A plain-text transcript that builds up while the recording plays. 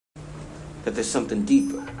that there's something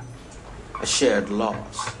deeper, a shared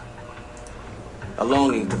loss, a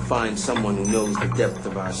longing to find someone who knows the depth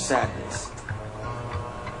of our sadness.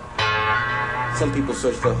 Some people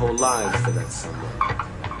search their whole lives for that someone.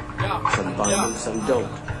 Some find them, some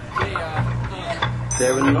don't.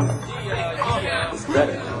 They're in love. It's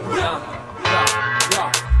better.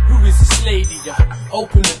 Who is this lady?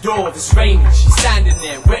 Open the door, it's raining. She's standing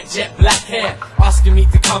there, wet jet black hair, asking me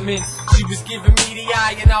to come in. She was giving me the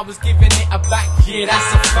eye and I was giving it a back. Yeah,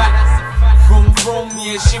 that's a fact. Vroom vroom,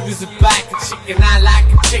 yeah, she was a black chick, and I like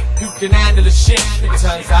a chick who can handle a shit. It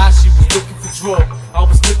turns out she was looking for draw, I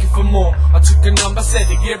was looking for more. I took a number, said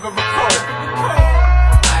to give her a call.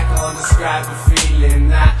 I can't describe the feeling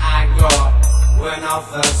that I got when I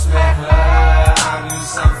first met her. I knew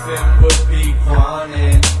something would be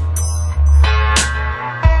growing.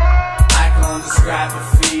 I can't describe the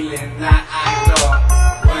feeling that I got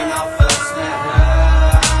when I first met her.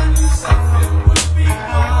 I knew something would be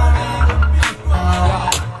growing.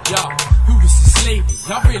 Yo, who is this lady?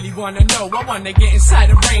 I really wanna know. I wanna get inside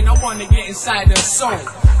the rain, I wanna get inside her soul.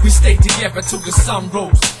 We stayed together till the sun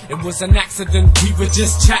rose. It was an accident, we were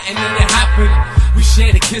just chatting and it happened. We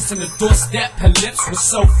shared a kiss on the doorstep, her lips were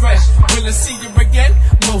so fresh. Will I see you again?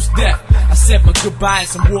 Most deaf. I said my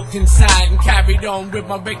goodbyes and walked inside and carried on with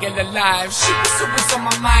my regular life. She was always on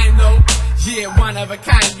my mind though. Yeah, one of a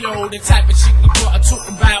kind, yo. The type of chick you gotta talk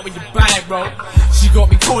about when you buy it, bro. She got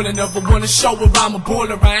me calling her, but wanna show her I'm a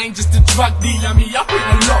baller. I ain't just a drug dealer, me up in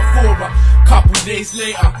a lot for her. Couple days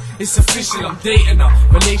later, it's official, I'm dating her.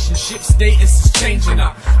 Relationship status is changing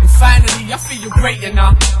her. And finally, I feel great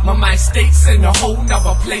enough. My mind state's in a whole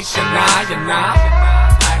nother place, you know, you know.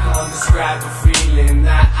 I can't describe the feeling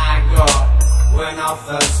that I got when I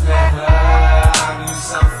first met her. I knew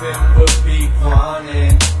something would be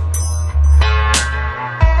growing.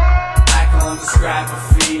 I can't describe the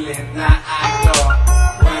feeling that I got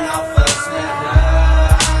when I first met her.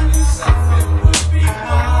 I knew something would be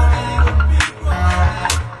growing.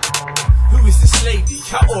 Who is this lady?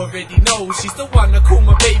 I already know. She's the one that call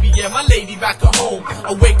my baby, yeah, my lady back at home.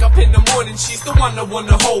 I wake up in the morning, she's the one I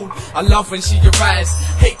wanna hold. I love when she arrives,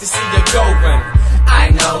 hate to see her go. And I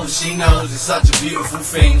know she knows it's such a beautiful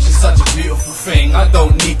thing. She's such a beautiful thing, I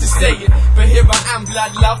don't need to say it. But here I am,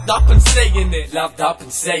 blood loved up and saying it. Loved up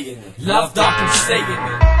and saying it. Loved up and saying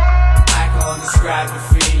it. I can't describe the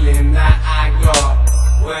feeling that I got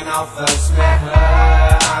when I first met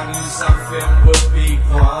her. I knew something would be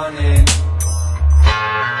growing.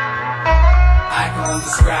 I can't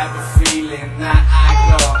describe the feeling that I